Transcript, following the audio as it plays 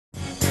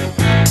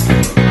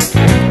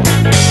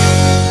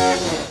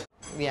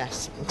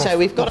Yes. So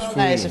we've got our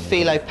layers of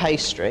Filo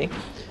pastry,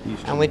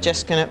 and we're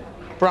just going to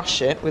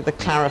brush it with the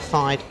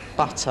clarified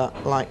butter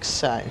like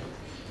so.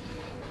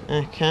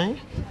 Okay.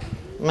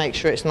 Make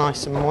sure it's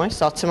nice and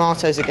moist. Our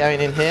tomatoes are going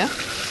in here.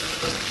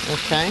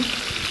 Okay.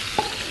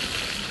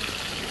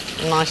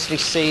 Nicely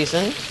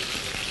seasoned.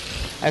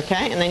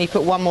 Okay, and then you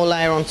put one more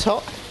layer on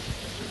top.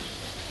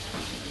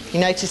 You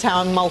notice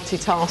how I'm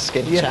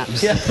multitasking,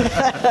 chaps? Yeah.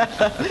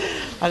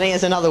 I think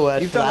there's another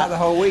word You've for done that the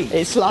whole week.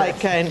 It's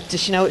like, does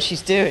she know what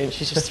she's doing?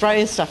 She's just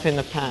throwing stuff in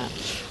the pan.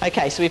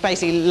 Okay, so we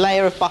basically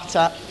layer of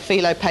butter,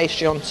 Filo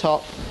pastry on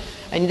top,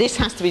 and this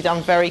has to be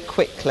done very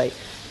quickly,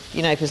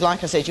 you know, because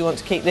like I said, you want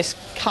to keep this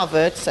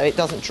covered so it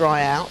doesn't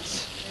dry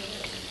out.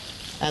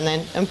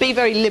 And be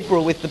very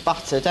liberal with the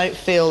butter. Don't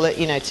feel that,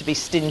 you know, to be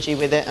stingy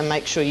with it, and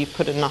make sure you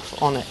put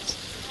enough on it.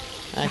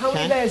 Okay. How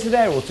many layers are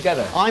there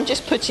altogether? I'm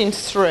just putting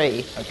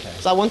 3. Okay.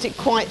 So I want it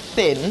quite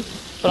thin,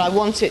 but I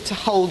want it to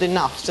hold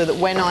enough so that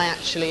when I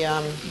actually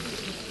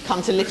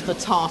come to lift the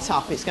tart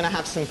up, it's going to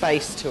have some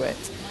base to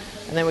it.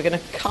 And then we're going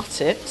to cut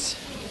it.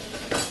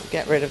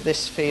 Get rid of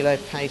this Filo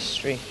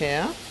pastry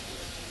here.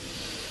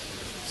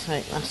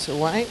 Take that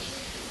away.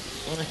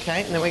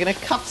 Okay, and then we're going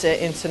to cut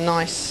it into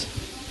nice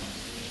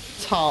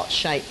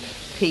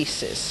tart-shaped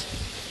pieces,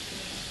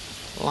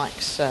 like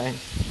so.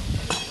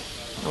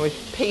 And we've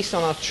a piece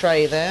on our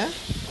tray there,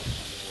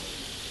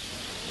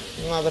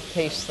 another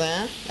piece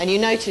there, and you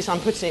notice I'm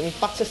putting it in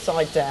butter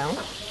side down,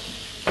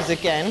 because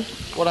again,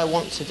 what I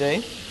want to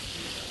do,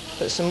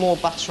 put some more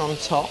butter on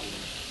top,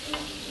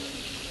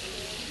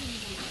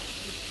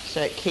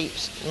 so it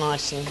keeps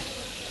nice and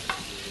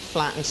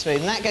flat and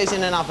smooth. And that goes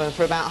in an oven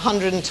for about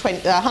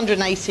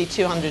 180,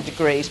 200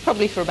 degrees,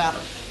 probably for about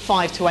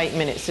 5 to 8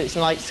 minutes, so it's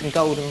nice and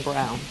golden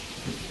brown.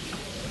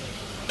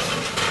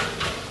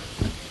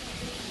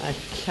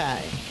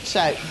 Okay,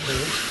 so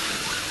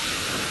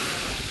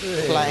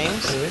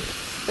flames.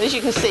 But as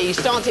you can see,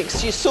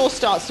 your sauce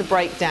starts to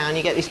break down.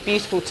 You get these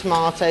beautiful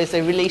tomatoes.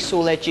 They release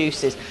all their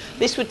juices.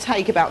 This would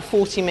take about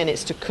 40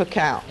 minutes to cook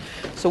out.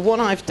 So what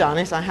I've done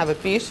is I have a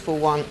beautiful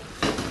one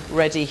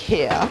ready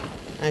here,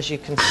 as you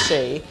can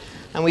see.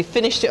 And we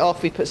finished it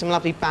off. We put some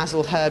lovely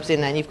basil herbs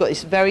in there. And you've got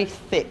this very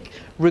thick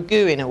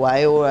ragu in a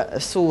way, or a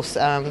sauce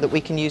that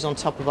we can use on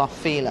top of our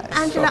Filo.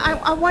 Angela,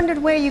 I wondered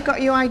where you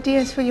got your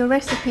ideas for your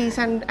recipes,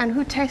 and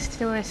who tests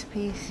the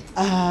recipes?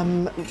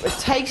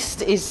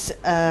 Taste is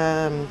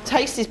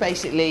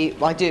basically,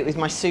 I do it with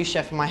my sous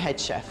chef and my head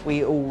chef.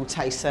 We all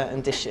taste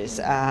certain dishes,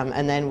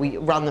 and then we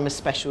run them as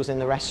specials in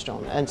the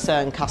restaurant, and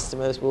certain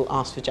customers will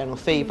ask for general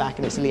feedback,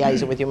 and it's a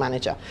liaison with your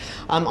manager.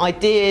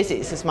 Ideas,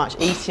 it's as much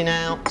eating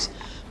out.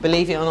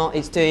 Believe it or not,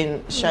 it's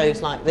doing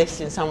shows like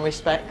this in some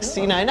respects,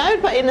 you know. No,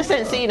 but in the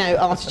sense that, you know,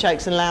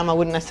 artichokes and lamb, I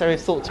wouldn't necessarily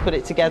have thought to put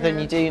it together,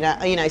 and you do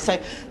that, you know. So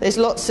there's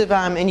lots of,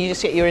 and you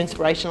just get your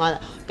inspiration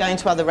like that. Going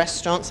to other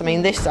restaurants, I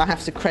mean, this I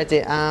have to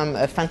credit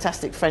a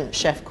fantastic French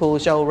chef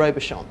called Joel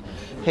Robuchon,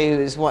 who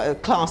is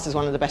classed as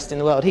one of the best in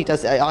the world. He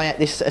does, I ate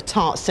this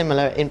tart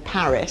similar in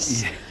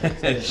Paris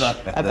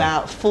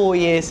about 4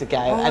 years ago,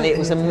 and it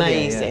was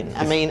amazing.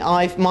 Yeah. I mean,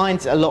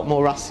 mine's a lot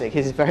more rustic.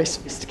 His is very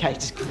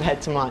sophisticated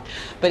compared to mine,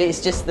 but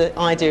it's just the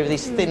idea of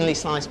these thinly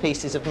sliced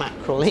pieces of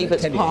mackerel. He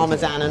puts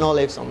parmesan and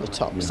olives on the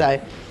top,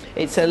 so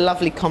it's a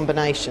lovely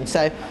combination.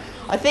 So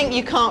I think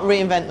you can't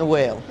reinvent the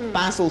wheel.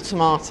 Basil,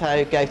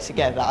 tomato go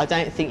together. I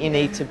don't think you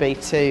need to be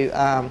too...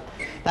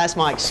 that's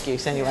my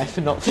excuse anyway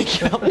for not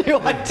thinking up new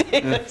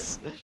ideas.